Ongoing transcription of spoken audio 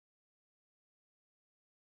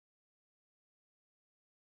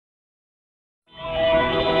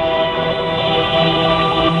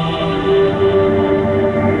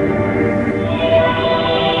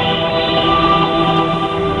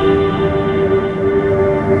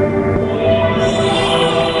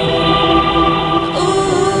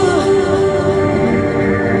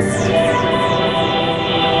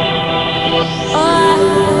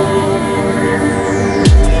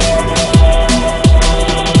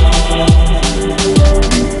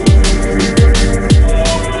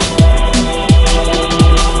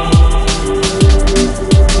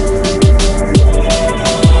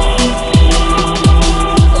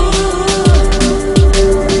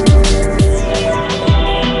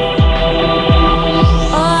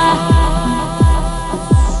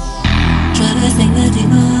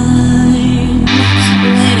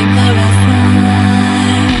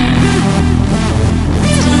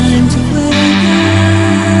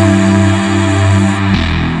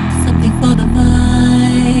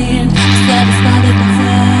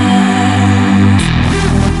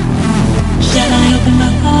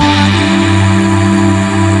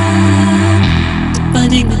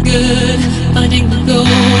good, finding the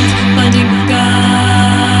gold, finding the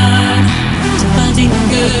God. Finding the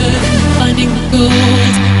good, finding the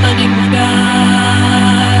gold, finding the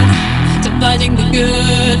God. Finding the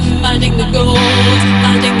good, finding the gold,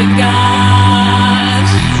 finding the God.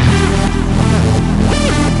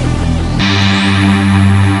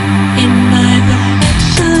 In my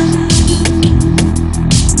perfection,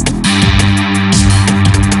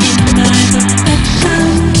 in my perfection,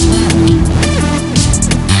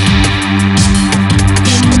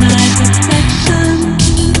 in my perfection,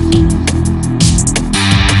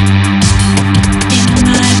 in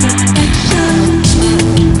my perfection.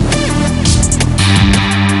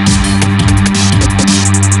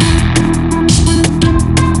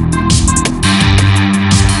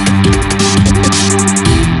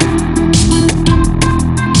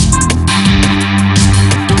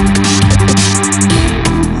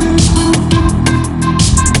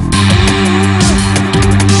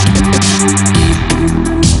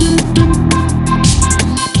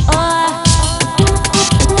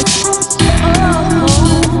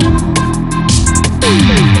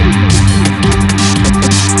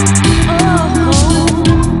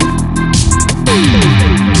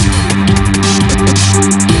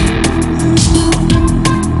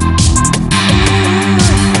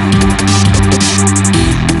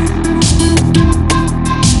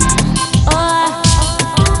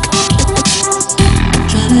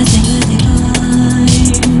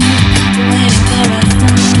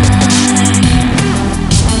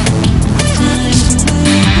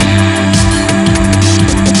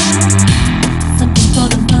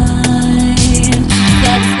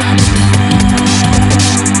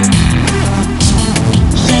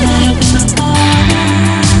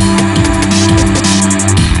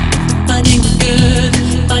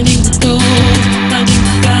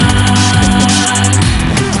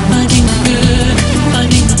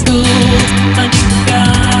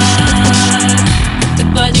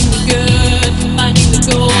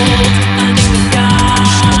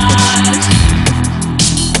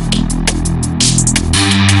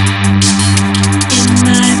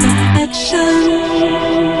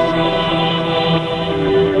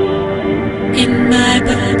 In my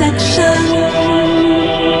perfection,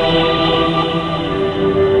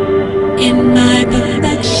 in my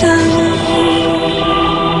perfection,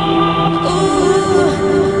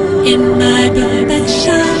 ooh, in my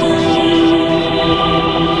perfection.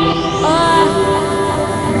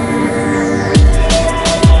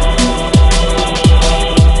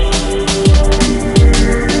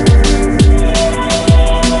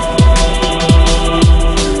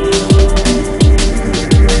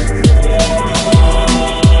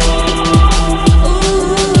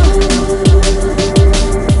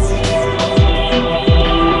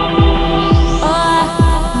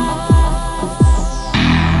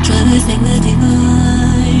 Sing the divine.